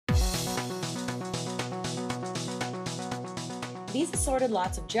These assorted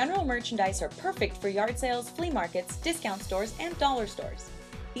lots of general merchandise are perfect for yard sales, flea markets, discount stores, and dollar stores.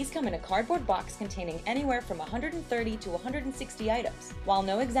 These come in a cardboard box containing anywhere from 130 to 160 items. While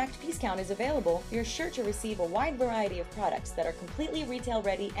no exact piece count is available, you're sure to receive a wide variety of products that are completely retail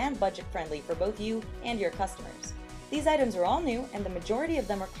ready and budget friendly for both you and your customers. These items are all new, and the majority of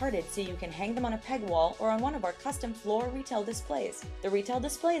them are carded so you can hang them on a peg wall or on one of our custom floor retail displays. The retail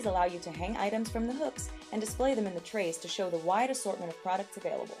displays allow you to hang items from the hooks and display them in the trays to show the wide assortment of products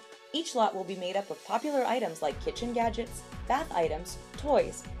available. Each lot will be made up of popular items like kitchen gadgets, bath items,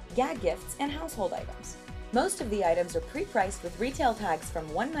 toys, gag gifts, and household items. Most of the items are pre-priced with retail tags from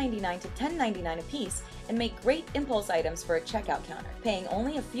 $1.99 to $10.99 a piece and make great impulse items for a checkout counter. Paying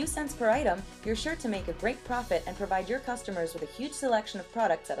only a few cents per item, you're sure to make a great profit and provide your customers with a huge selection of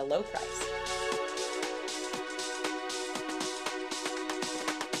products at a low price.